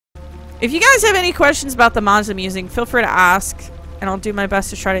If you guys have any questions about the mods I'm using, feel free to ask, and I'll do my best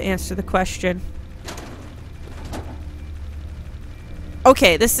to try to answer the question.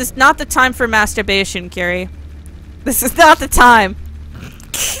 Okay, this is not the time for masturbation, Curie. This is not the time.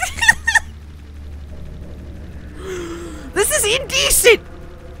 This is indecent!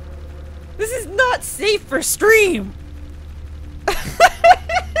 This is not safe for stream!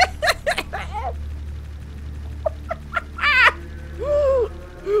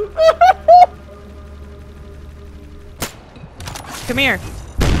 Come here,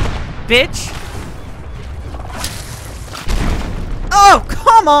 bitch. Oh,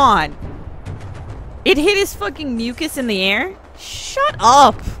 come on! It hit his fucking mucus in the air? Shut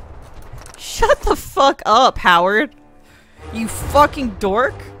up! Shut the fuck up, Howard. You fucking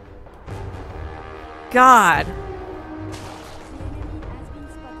dork. God.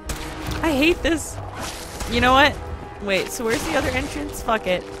 I hate this. You know what? Wait, so where's the other entrance? Fuck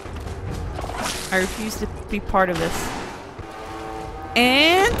it. I refuse to be part of this.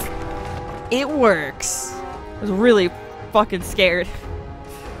 And it works. I was really fucking scared.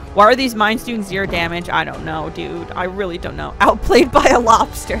 Why are these mines doing 0 damage? I don't know, dude. I really don't know. Outplayed by a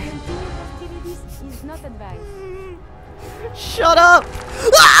lobster. Shut up!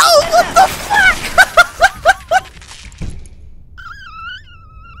 Oh, what the fuck?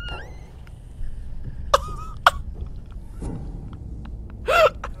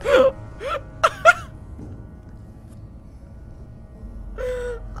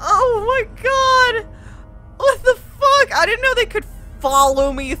 Oh my god! What the fuck? I didn't know they could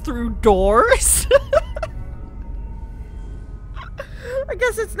follow me through doors. I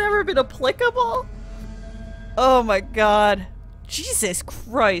guess it's never been applicable. Oh my god. Jesus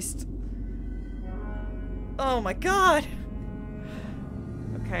Christ. Oh my god.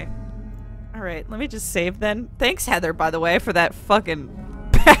 Okay. Alright, let me just save then. Thanks, Heather, by the way, for that fucking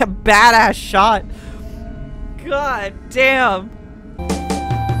badass shot. God damn.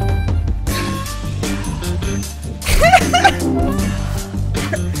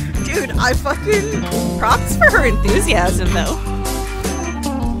 Dude, I fucking... props for her enthusiasm, though.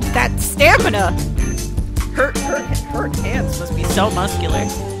 That stamina! Her hands must be so muscular.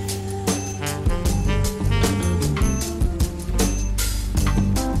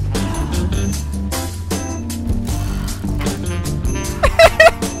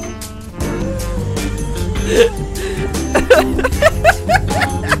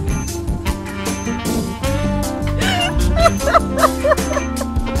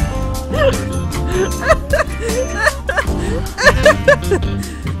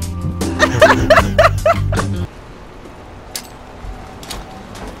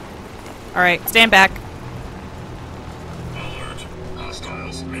 Alright, stand back.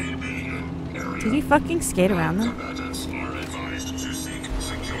 Did he fucking skate around them?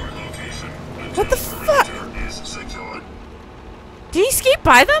 What the fuck? Did he skate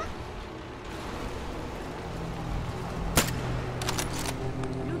by them?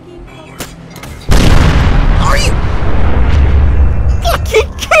 Are you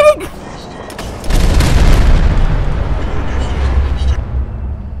fucking kidding?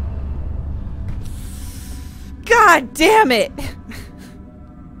 God damn it!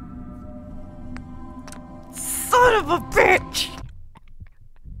 Son of a bitch!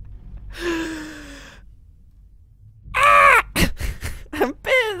 Ah! I'm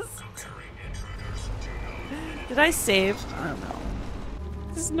pissed. Did I save? I don't know.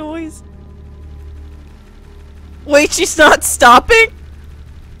 This noise. Wait, she's not stopping?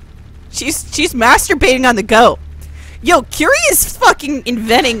 She's masturbating on the go. Yo, Curie is fucking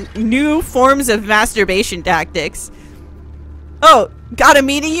inventing new forms of masturbation tactics. Oh, got a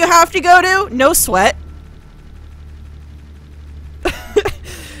meeting you have to go to? No sweat.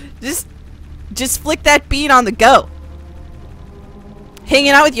 Just flick that bean on the go.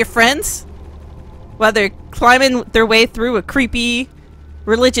 Hanging out with your friends? While they're climbing their way through a creepy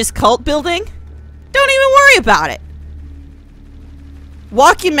religious cult building? Don't even worry about it.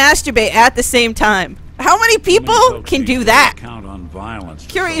 Walk and masturbate at the same time. How many people can do that? Count on violence.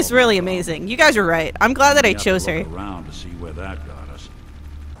 Curie is really amazing. You guys are right. I'm glad that I chose her. Around to see where that got us.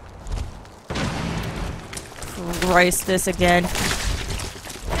 Christ, this again.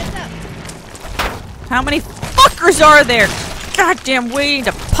 How many fuckers are there? Goddamn, waiting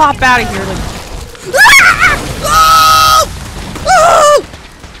to pop out of here. Like, ah! Oh! Oh!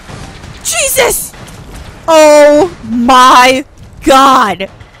 Jesus! Oh my god!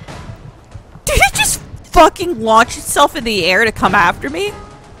 Did it just fucking launch itself in the air to come after me?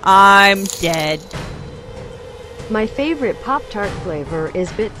 I'm dead. My favorite Pop-Tart flavor is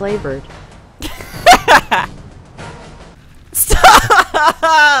bit flavored.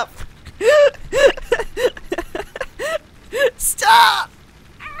 Stop! Stop!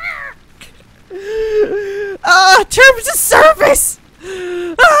 Terms of service!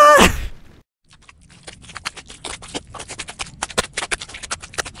 Ah!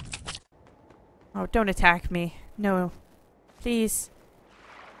 Oh, don't attack me. No. Please.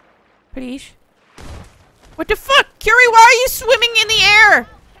 Please. What the fuck? Curie, why are you swimming in the air?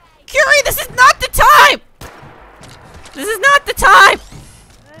 Curie, this is not the time! This is not the time!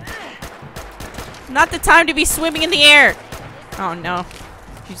 Not the time to be swimming in the air! Oh no.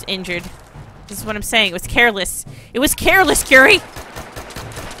 She's injured. This is what I'm saying. It was careless. It was careless, Curie!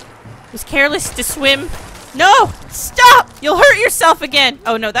 It was careless to swim. No! Stop! You'll hurt yourself again!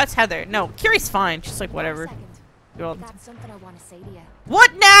 Oh no, that's Heather. No, Curie's fine. She's like, whatever. That's something I want to say to you.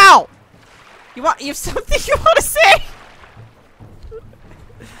 What now? You have something you want to say?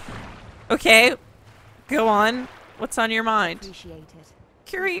 Okay. Go on. What's on your mind? Appreciate it.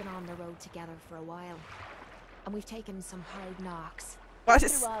 Curie. We've been on the road together for a while, and we've taken some hard knocks. Why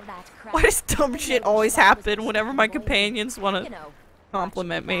Through all that crap, does dumb we shit know always that was happen whenever my disappointing. companions want You to know,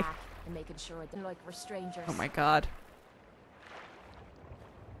 compliment watching me? back and making sure they're like we're strangers. Oh my god.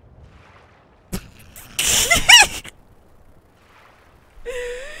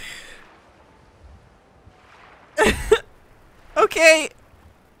 Okay.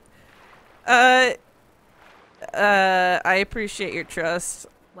 I appreciate your trust.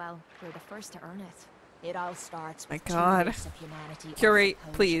 Well, we're the first to earn it. It all starts My with God. 2 years of humanity Curie, opposed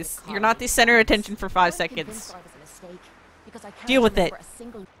to please. the You're not the colonies. center of attention for 5 I'm seconds. convinced I was a mistake, because I can't Deal with it. remember a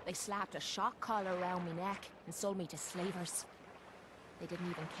single. They slapped a shock collar around my neck and sold me to slavers. They didn't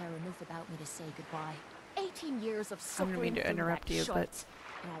even care enough about me to say goodbye. 18 years of I suffering. didn't mean to through interrupt that you, shite, but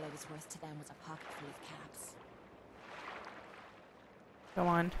and all I was worth to them was a pocket full of caps. go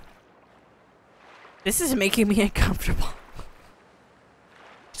on. This is making me uncomfortable.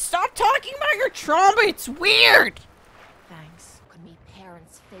 Stop talking about your trauma. It's weird. Thanks. Could meet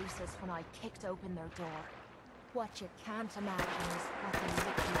parents' faces when I kicked open their door. What you can't imagine is what they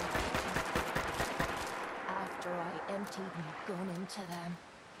looked like after I emptied my gun into them.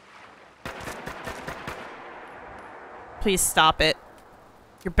 Please stop it.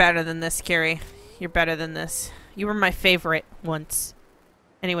 You're better than this, Curie. You're better than this. You were my favorite once.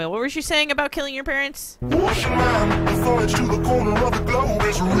 Anyway, what was you saying about killing your parents? Wash your mind before it's to the corner of the globe.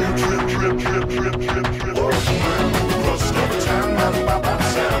 It's a real trip. Wash your mind. Rust of the time, man, by that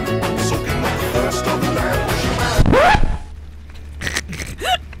sound. Soaking up the thirst of the land. Wash your mind.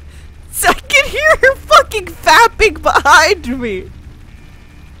 So I can hear her fucking fapping behind me.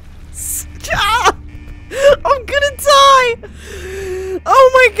 Stop! I'm gonna die! Oh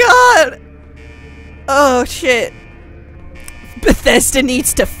my god! Oh shit. Bethesda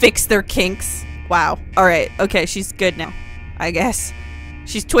needs to fix their kinks. Wow. Alright, okay, she's good now. I guess.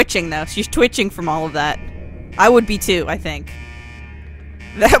 She's twitching though. She's twitching from all of that. I would be too, I think.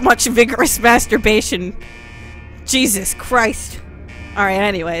 That much vigorous masturbation. Jesus Christ. Alright,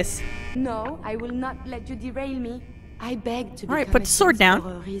 anyways. No, I will not let you derail me. I beg to All right, become put a the sword science down.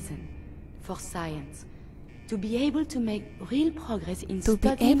 for a reason, for science, to be able to make real progress in To be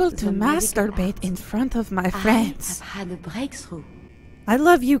studying able to the medical masturbate arts. in front of my I friends. have had a breakthrough, I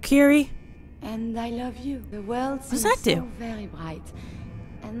love you, Curie. and I love you. The world does seems that do? so very bright,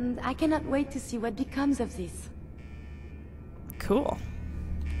 and I cannot wait to see what becomes of this. Cool.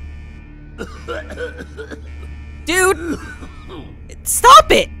 Dude!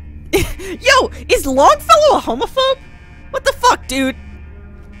 Stop it! Yo, is Longfellow a homophobe? What the fuck, dude?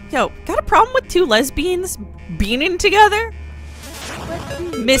 Yo, got a problem with 2 lesbians beaning together?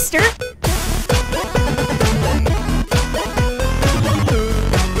 Mister?